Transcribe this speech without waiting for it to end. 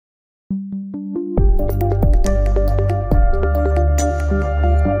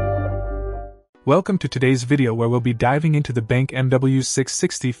Welcome to today's video where we'll be diving into the BenQ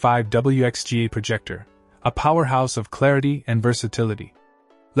MW665 WXGA Projector, a powerhouse of clarity and versatility.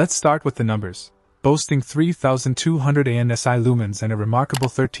 Let's start with the numbers. Boasting 3,200 ANSI lumens and a remarkable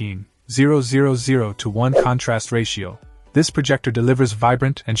 13:000:1 contrast ratio, this projector delivers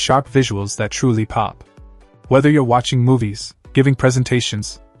vibrant and sharp visuals that truly pop. Whether you're watching movies, giving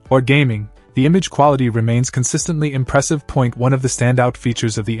presentations, or gaming, the image quality remains consistently impressive. One of the standout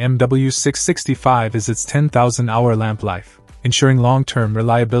features of the MW665 is its 10,000-hour lamp life, ensuring long-term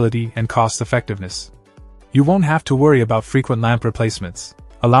reliability and cost-effectiveness. You won't have to worry about frequent lamp replacements,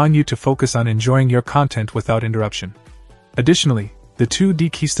 allowing you to focus on enjoying your content without interruption. Additionally, the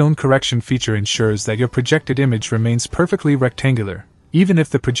 2D keystone correction feature ensures that your projected image remains perfectly rectangular, even if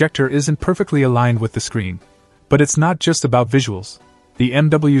the projector isn't perfectly aligned with the screen. But it's not just about visuals. The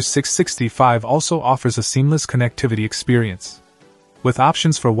MW665 also offers a seamless connectivity experience. With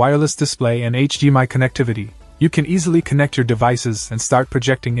options for wireless display and HDMI connectivity, you can easily connect your devices and start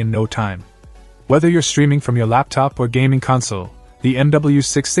projecting in no time. Whether you're streaming from your laptop or gaming console, the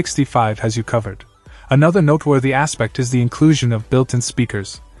MW665 has you covered. Another noteworthy aspect is the inclusion of built-in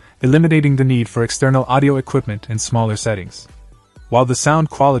speakers, eliminating the need for external audio equipment in smaller settings. While the sound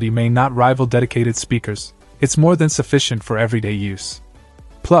quality may not rival dedicated speakers, it's more than sufficient for everyday use.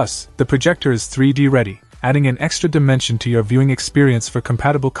 Plus, the projector is 3D ready, adding an extra dimension to your viewing experience for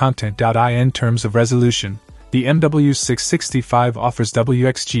compatible content. In terms of resolution, the MW665 offers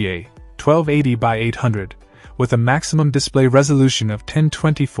WXGA 1280 by 800, with a maximum display resolution of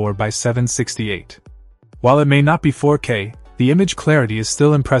 1024 by 768. While it may not be 4K, the image clarity is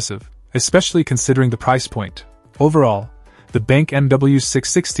still impressive, especially considering the price point. Overall, the BenQ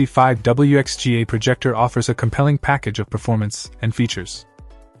MW665 WXGA projector offers a compelling package of performance and features.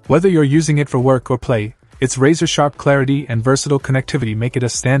 Whether you're using it for work or play, its razor-sharp clarity and versatile connectivity make it a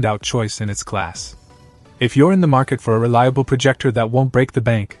standout choice in its class. If you're in the market for a reliable projector that won't break the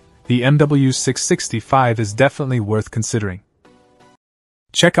bank, the MW665 is definitely worth considering.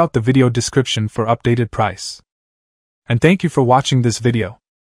 Check out the video description for updated price. And thank you for watching this video.